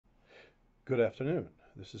Good afternoon.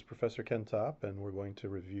 This is Professor Ken Top, and we're going to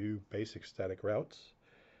review basic static routes.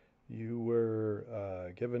 You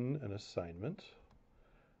were given an assignment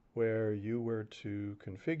where you were to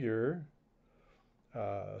configure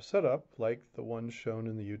a setup like the one shown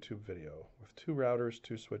in the YouTube video with two routers,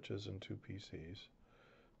 two switches, and two PCs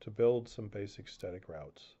to build some basic static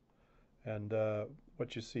routes. And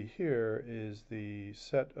what you see here is the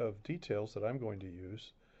set of details that I'm going to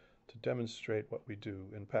use to demonstrate what we do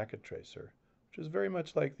in Packet Tracer, which is very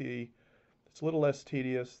much like it's a little less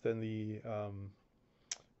tedious than the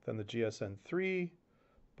GSN3,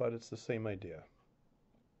 but it's the same idea.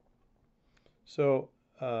 So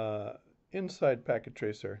inside Packet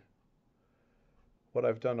Tracer, what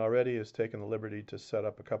I've done already is taken the liberty to set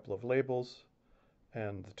up a couple of labels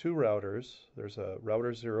and the two routers. There's a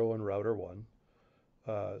router 0 and router 1,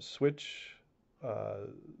 switch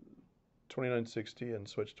 2960 and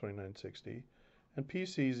switch 2960, and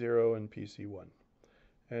PC 0 and PC 1.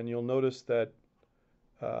 And you'll notice that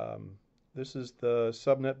this is the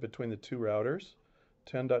subnet between the two routers,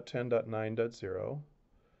 10.10.9.0,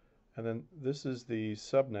 and then this is the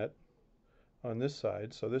subnet on this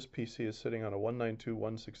side. So this PC is sitting on a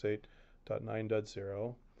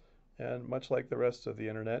 192.168.9.0, and much like the rest of the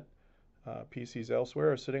internet, PCs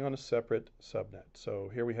elsewhere are sitting on a separate subnet. So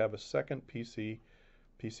here we have a second PC,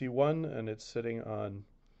 PC1, and it's sitting on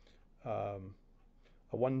a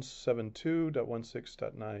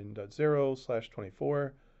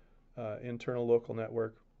 172.16.9.0/24 internal local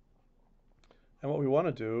network. And what we want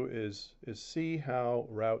to do is see how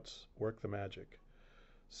routes work the magic.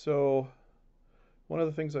 So one of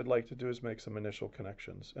the things I'd like to do is make some initial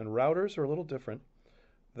connections. And routers are a little different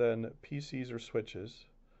than PCs or switches.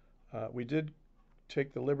 We did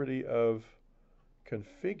take the liberty of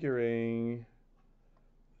configuring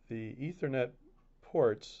the Ethernet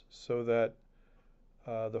ports so that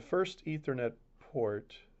the first Ethernet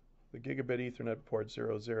port, the gigabit Ethernet port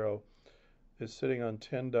 00, is sitting on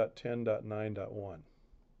 10.10.9.1.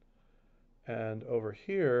 And over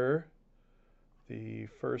here, the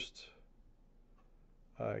first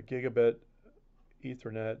gigabit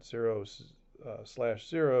Ethernet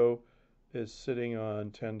 0/0 is sitting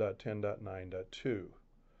on 10.10.9.2.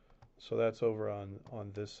 So that's over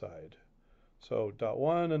on this side. So dot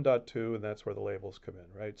 1 and dot 2, and that's where the labels come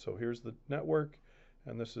in, right? So here's the network,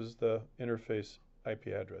 and this is the interface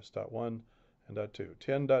IP address, dot 1 and dot 2.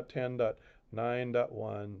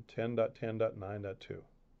 10.10.9.1, 10.10.9.2.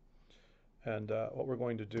 And what we're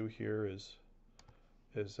going to do here is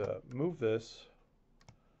move this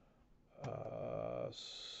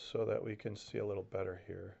so that we can see a little better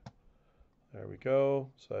here. There we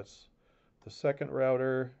go. So that's the second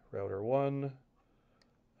router, router 1,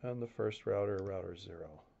 and the first router, router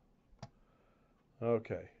 0.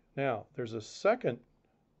 Okay, now there's a second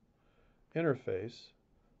interface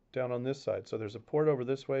down on this side. So there's a port over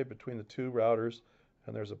this way between the two routers,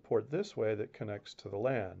 and there's a port this way that connects to the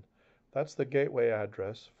LAN. That's the gateway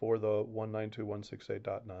address for the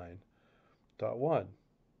 192.168.9.1.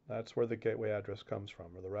 That's where the gateway address comes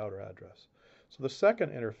from, or the router address. So the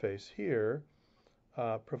second interface here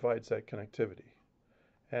provides that connectivity.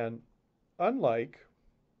 And unlike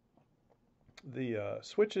the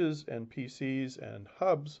switches and PCs and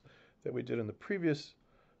hubs that we did in the previous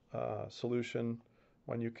solution,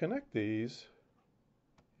 when you connect these,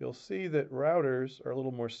 you'll see that routers are a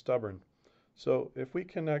little more stubborn. So if we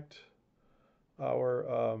connect our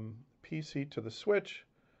PC to the switch,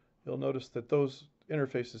 you'll notice that those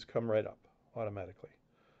interfaces come right up automatically.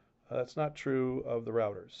 That's not true of the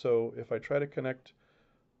routers. So if I try to connect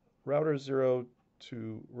router 0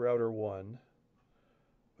 to router 1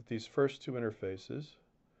 with these first two interfaces,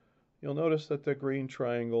 you'll notice that the green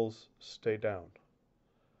triangles stay down.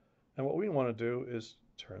 And what we want to do is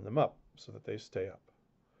turn them up so that they stay up.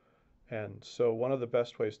 And so one of the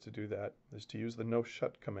best ways to do that is to use the no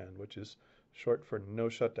shut command, which is short for no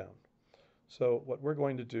shutdown. So what we're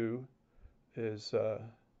going to do is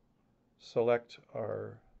select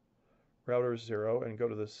our router 0 and go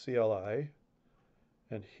to the CLI.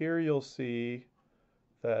 And here you'll see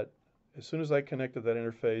that as soon as I connected that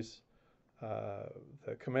interface,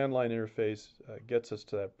 the command line interface gets us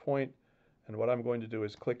to that point. And what I'm going to do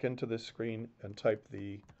is click into this screen and type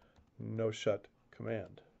the no shut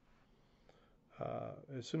command.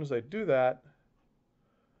 As soon as I do that,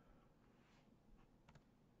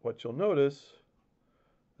 what you'll notice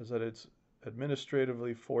is that it's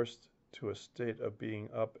administratively forced to a state of being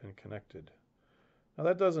up and connected. Now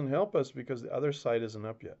that doesn't help us because the other side isn't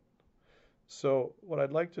up yet. So what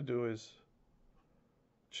I'd like to do is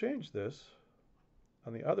change this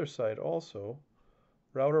on the other side also,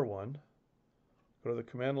 router 1, Go to the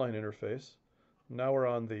command line interface. Now we're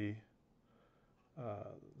on the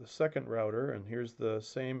second router, and here's the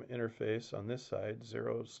same interface on this side,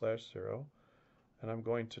 0/0, and I'm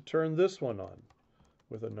going to turn this one on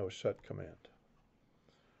with a no shut command.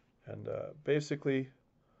 And basically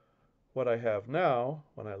what I have now,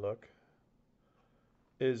 when I look,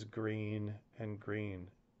 is green and green.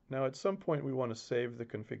 Now at some point we want to save the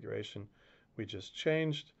configuration we just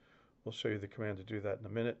changed. We'll show you the command to do that in a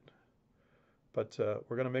minute. But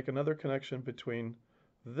we're going to make another connection between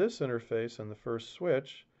this interface and the first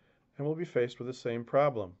switch, and we'll be faced with the same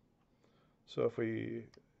problem. So if we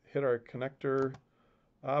hit our connector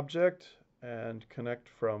object and connect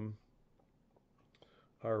from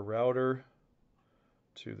our router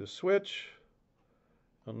to the switch,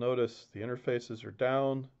 you'll notice the interfaces are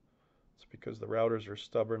down. It's because the routers are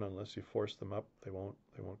stubborn. Unless you force them up, they won't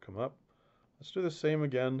come up. Let's do the same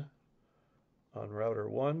again on router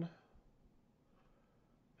 1.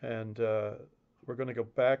 And we're going to go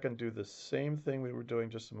back and do the same thing we were doing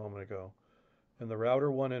just a moment ago. In the router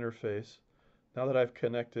 1 interface, now that I've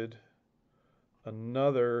connected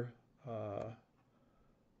another,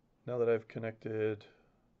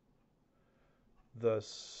 the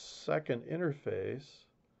second interface,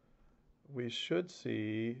 we should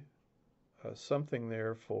see something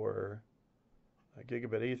there for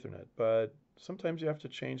gigabit Ethernet, but sometimes you have to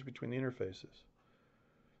change between the interfaces.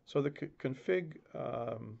 So the config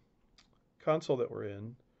console that we're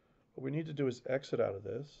in, what we need to do is exit out of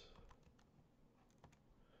this,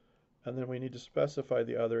 and then we need to specify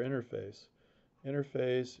the other interface.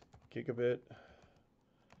 Interface gigabit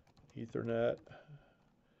Ethernet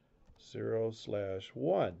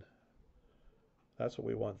 0/1. That's what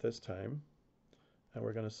we want this time. And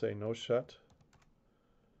we're going to say no shut.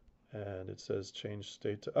 And it says change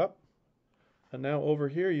state to up. And now over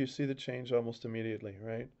here you see the change almost immediately,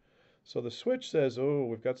 right? So the switch says, oh,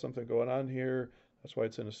 we've got something going on here. That's why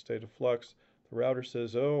it's in a state of flux. The router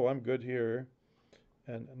says, oh, I'm good here.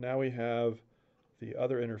 And now we have the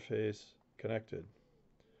other interface connected.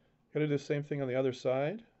 Going to do the same thing on the other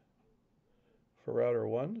side for router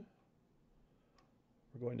 1.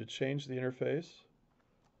 We're going to change the interface.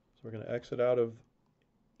 So we're going to exit out of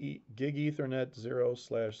gig Ethernet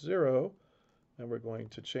 0/0, and we're going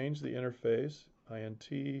to change the interface, INT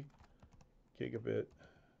gigabit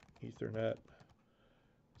Ethernet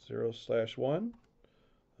 0/1.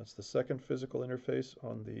 That's the second physical interface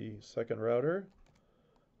on the second router.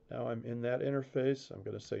 Now I'm in that interface. I'm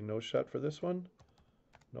going to say no shut for this one.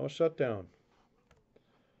 No shutdown.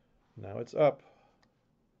 Now it's up.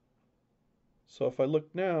 So if I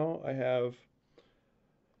look now, I have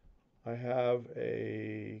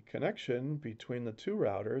a connection between the two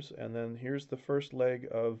routers, and then here's the first leg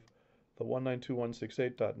of the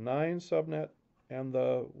 192.168.9 subnet and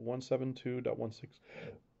the 172.16.9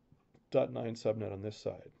 subnet on this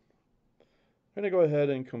side. I'm going to go ahead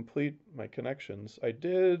and complete my connections. I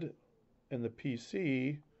did in the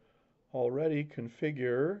PC already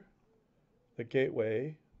configure the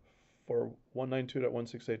gateway for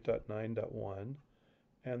 192.168.9.1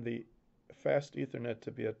 and the fast Ethernet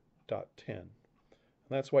to be at .10. And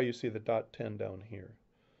that's why you see the .10 down here.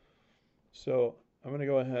 So I'm going to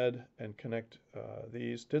go ahead and connect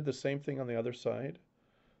these. Did the same thing on the other side.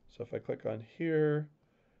 So if I click on here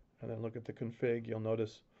and then look at the config, you'll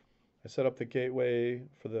notice I set up the gateway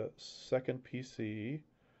for the second PC,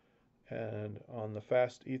 and on the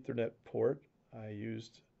fast Ethernet port I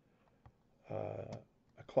used a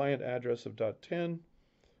client address of .10,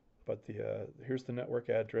 but here's the network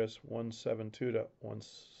address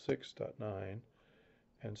 172.16.9,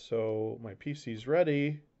 and so my PC's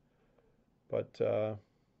ready, but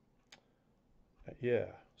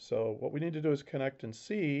yeah, so what we need to do is connect and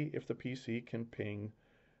see if the PC can ping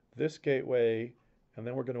this gateway, and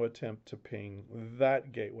then we're going to attempt to ping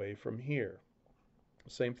that gateway from here.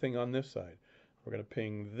 Same thing on this side. We're going to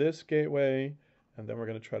ping this gateway, and then we're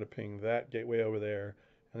going to try to ping that gateway over there,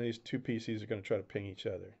 and these two PCs are going to try to ping each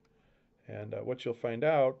other. And what you'll find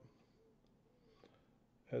out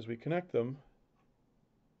as we connect them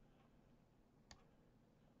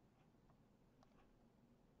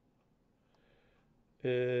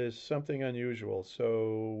is something unusual.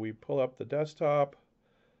 So we pull up the desktop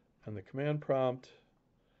and the command prompt,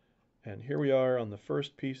 and here we are on the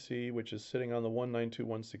first PC, which is sitting on the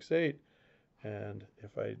 192.168, and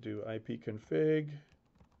if I do ipconfig,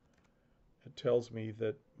 it tells me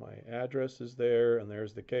that my address is there, and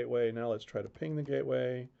there's the gateway. Now let's try to ping the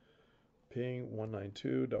gateway. Ping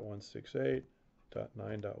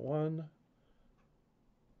 192.168.9.1,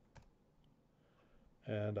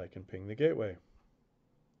 and I can ping the gateway.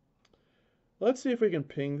 Let's see if we can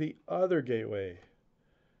ping the other gateway.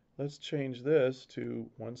 let's change this to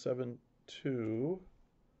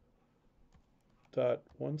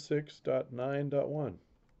 172.16.9.1.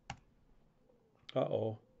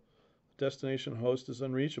 Uh-oh, destination host is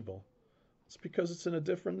unreachable. It's because it's in a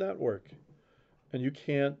different network, and you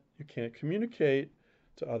can't communicate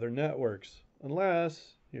to other networks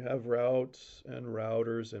unless you have routes and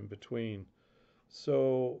routers in between.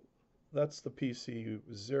 So that's the PC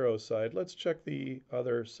 0 side. Let's check the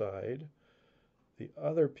other side. The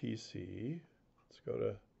other PC, let's go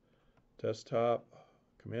to desktop,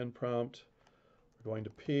 command prompt. We're going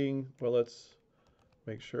to ping. Well, let's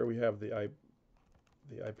make sure we have the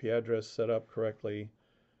IP address set up correctly.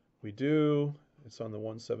 We do. It's on the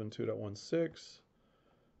 172.16.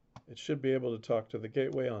 It should be able to talk to the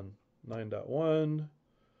gateway on 9.1,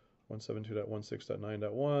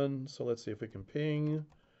 172.16.9.1. So let's see if we can ping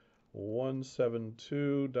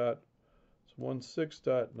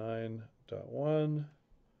 172.16.9.1,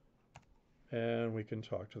 and we can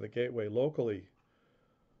talk to the gateway locally.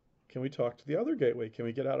 Can we talk to the other gateway? Can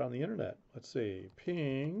we get out on the internet? Let's see.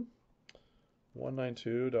 Ping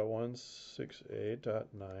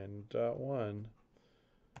 192.168.9.1.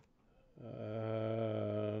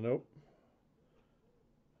 Nope.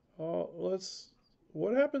 Oh,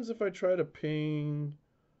 what happens if I try to ping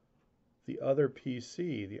the other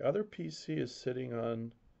PC? The other PC is sitting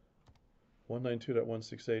on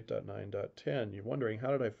 192.168.9.10. You're wondering,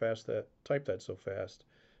 how did I type that so fast?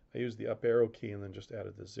 I used the up arrow key and then just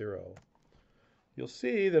added the 0. You'll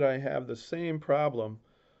see that I have the same problem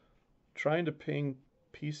trying to ping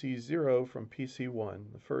PC 0 from PC 1,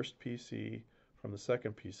 the first PC from the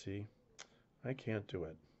second PC. I can't do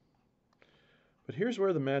it. But here's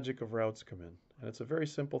where the magic of routes come in, and it's a very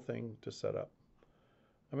simple thing to set up.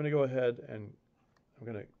 I'm going to go ahead and I'm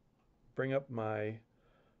going to bring up my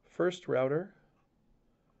first router,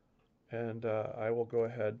 and I will go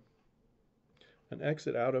ahead and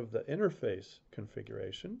exit out of the interface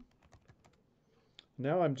configuration.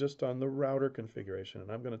 Now I'm just on the router configuration,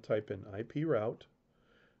 and I'm going to type in IP route.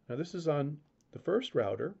 Now this is on the first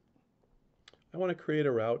router. I want to create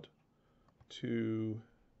a route to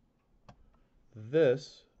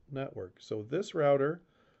this network. So this router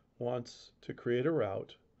wants to create a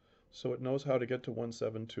route so it knows how to get to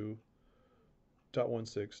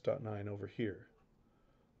 172.16.9 over here.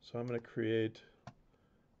 So I'm going to create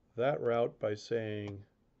that route by saying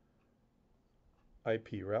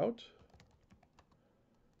IP route,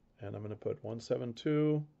 and I'm going to put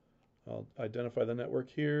 172. I'll identify the network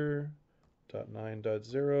here,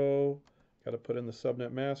 .9.0. Got to put in the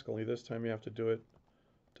subnet mask, only this time you have to do it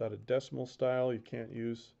dotted decimal style. You can't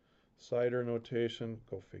use CIDR notation,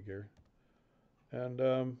 go figure. And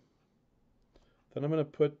then I'm going to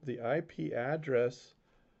put the IP address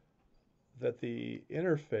that the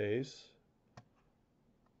interface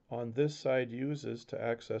on this side uses to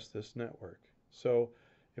access this network. So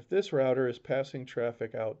if this router is passing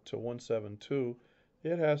traffic out to 172,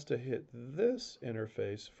 it has to hit this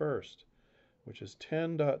interface first, which is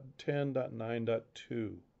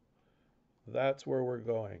 10.10.9.2. That's where we're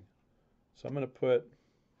going. So I'm going to put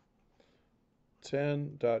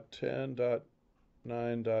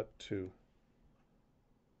 10.10.9.2.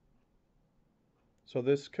 So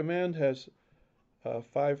this command has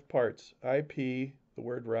 5 parts: IP, the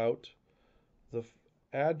word route, the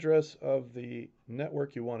address of the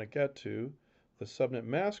network you want to get to, the subnet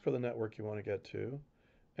mask for the network you want to get to,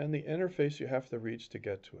 and the interface you have to reach to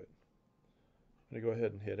get to it. I'm going to go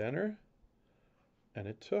ahead and hit enter, and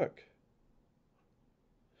it took.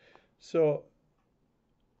 So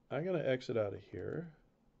I'm going to exit out of here,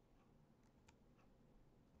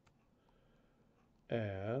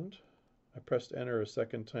 and I pressed enter a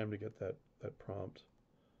second time to get that prompt.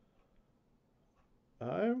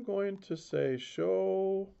 I'm going to say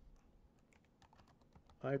show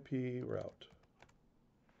IP route.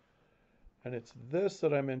 And it's this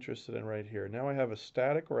that I'm interested in right here. Now I have a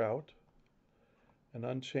static route, an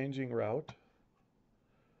unchanging route,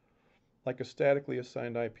 like a statically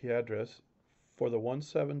assigned IP address for the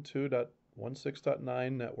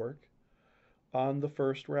 172.16.9 network on the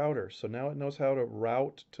first router. So now it knows how to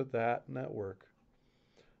route to that network.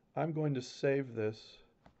 I'm going to save this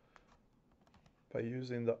by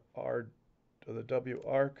using the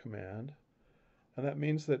WR command, and that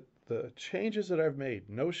means that the changes that I've made,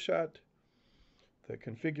 no shut, the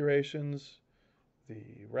configurations,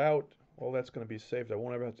 the route, all that's going to be saved. I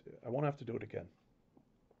won't have to do it again.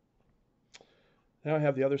 Now I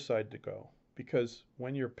have the other side to go, because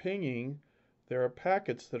when you're pinging, there are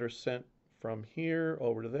packets that are sent from here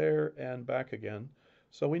over to there and back again.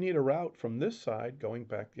 So we need a route from this side going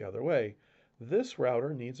back the other way. This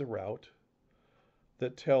router needs a route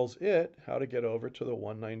that tells it how to get over to the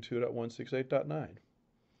 192.168.9.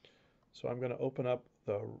 So I'm going to open up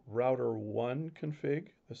the router 1 config,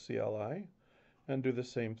 the CLI, and do the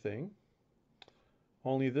same thing.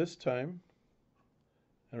 Only this time,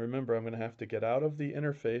 and remember, I'm going to have to get out of the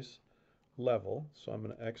interface level, so I'm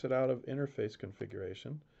going to exit out of interface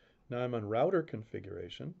configuration. Now I'm on router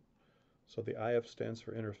configuration, so the IF stands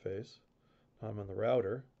for interface. Now I'm on the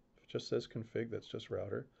router. If it just says config, that's just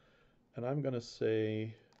router. And I'm going to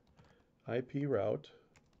say IP route.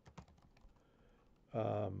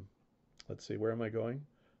 Let's see, where am I going?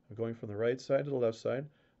 I'm going from the right side to the left side.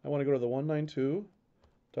 I want to go to the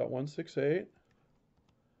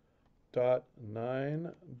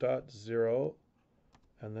 192.168.9.0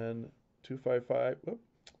 and then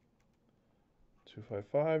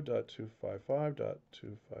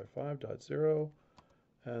 255.255.255.0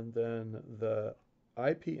 and then the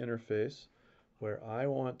IP interface where I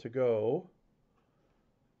want to go,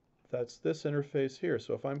 that's this interface here.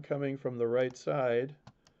 So if I'm coming from the right side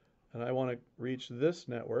and I want to reach this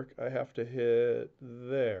network, I have to hit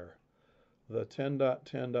there, the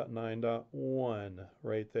 10.10.9.1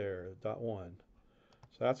 right there, .1.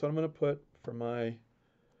 So that's what I'm going to put for my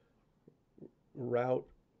route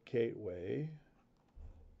gateway.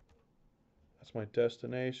 That's my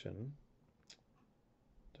destination,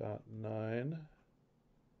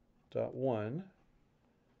 .9.1.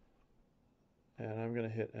 And I'm going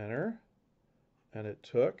to hit enter, and it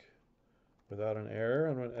took without an error.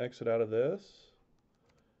 I'm going to exit out of this,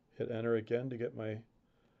 hit enter again to get my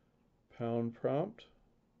pound prompt.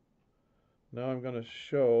 Now I'm going to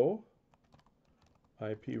show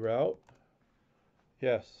IP route.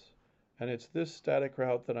 Yes, and it's this static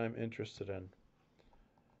route that I'm interested in.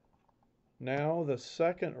 Now the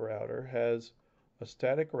second router has a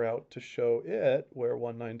static route to show it where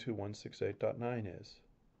 192.168.9 is.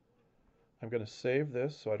 I'm going to save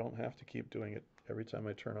this so I don't have to keep doing it every time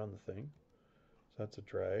I turn on the thing. So that's a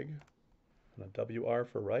drag and a WR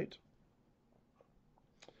for write.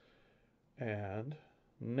 And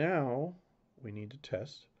now we need to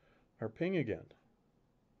test our ping again.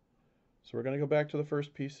 So we're going to go back to the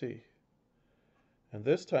first PC. And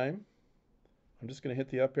this time, I'm just going to hit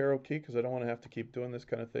the up arrow key because I don't want to have to keep doing this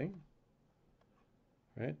kind of thing.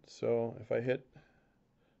 Right? So if I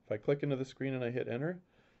click into the screen and I hit enter,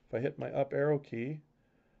 if I hit my up arrow key,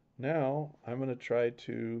 now I'm going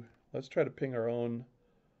to let's try to ping our own,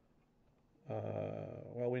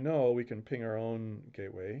 well, we know we can ping our own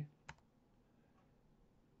gateway.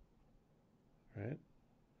 Right? I'm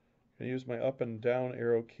going to use my up and down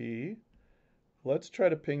arrow key. Let's try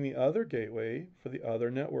to ping the other gateway for the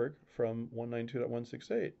other network from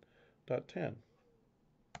 192.168.10.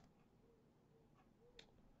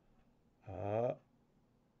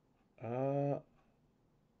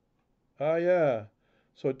 Yeah.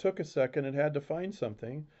 So it took a second. It had to find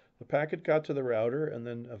something. The packet got to the router, and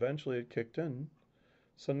then eventually it kicked in.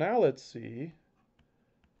 So now let's see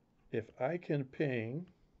if I can ping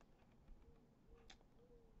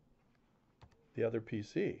the other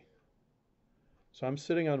PC. So I'm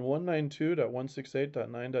sitting on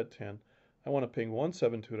 192.168.9.10. I want to ping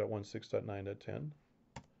 172.16.9.10.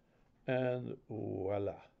 And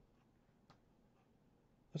voila.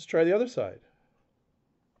 Let's try the other side.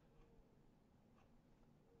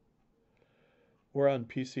 We're on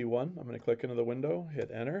PC 1. I'm going to click into the window,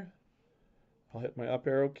 hit enter. I'll hit my up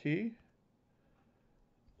arrow key.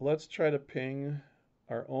 Let's try to ping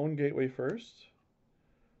our own gateway first.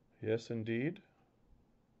 Yes, indeed.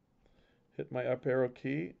 Hit my up arrow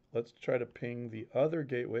key. Let's try to ping the other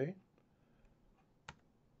gateway.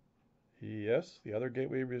 Yes, the other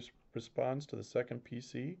gateway responds to the second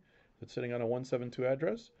PC that's sitting on a 172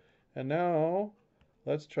 address. And now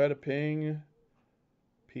let's try to ping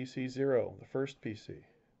PC 0, the first PC.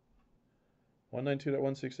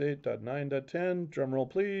 192.168.9.10. Drum roll,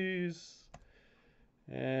 please.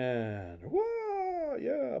 And whoa,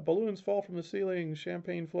 yeah, balloons fall from the ceiling,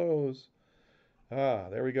 champagne flows.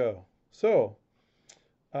 There we go. So,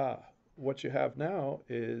 what you have now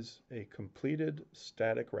is a completed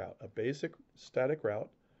static route, a basic static route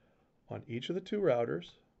on each of the two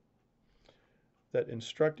routers that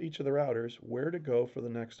instruct each of the routers where to go for the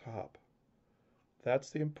next hop.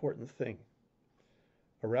 That's the important thing.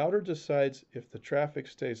 A router decides if the traffic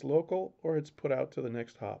stays local or it's put out to the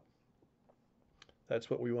next hop. That's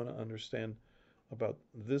what we want to understand about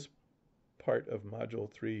this part of Module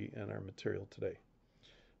 3 and our material today.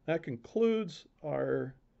 That concludes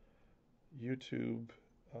our YouTube.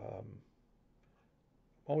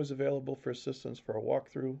 Always available for assistance for a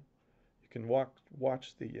walkthrough. You can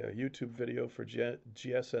watch the YouTube video for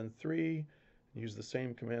GSN3 use the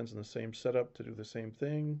same commands and the same setup to do the same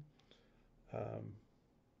thing,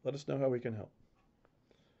 let us know how we can help.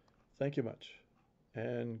 Thank you much,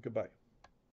 and goodbye.